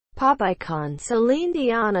Pop icon Celine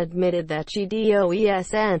Dion admitted that she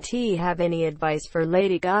doesn't have any advice for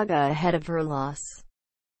Lady Gaga ahead of her Las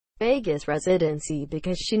Vegas residency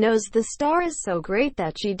because she knows the star is so great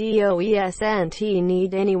that she doesn't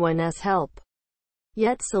need anyone's help.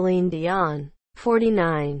 Yet Celine Dion,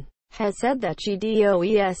 49, has said that she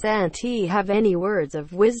doesn't have any words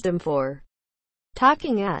of wisdom for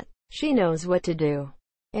talking at. She knows what to do.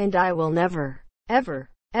 And I will never, ever,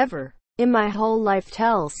 in my whole life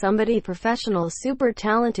tell somebody professional super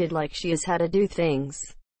talented like she is how to do things.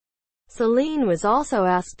 Celine was also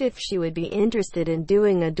asked if she would be interested in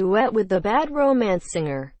doing a duet with the Bad Romance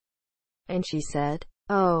singer. And she said,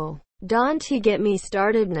 "Oh, don't get me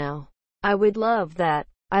started now. I would love that.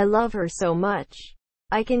 I love her so much.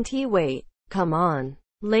 I can't wait. Come on,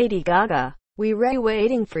 Lady Gaga. We're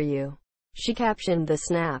waiting for you." She captioned the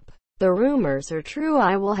snap. "The rumors are true.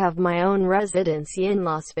 I will have my own residency in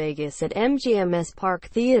Las Vegas at MGM's Park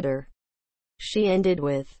Theater." She ended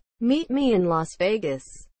with, "Meet me in Las Vegas.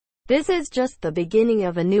 This is just the beginning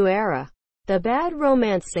of a new era." The Bad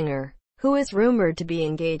Romance singer, who is rumored to be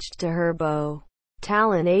engaged to her beau,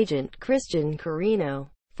 talent agent Christian Carino,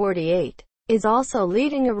 48, is also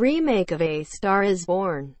leading a remake of A Star Is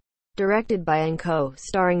Born, directed by and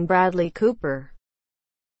co-starring Bradley Cooper.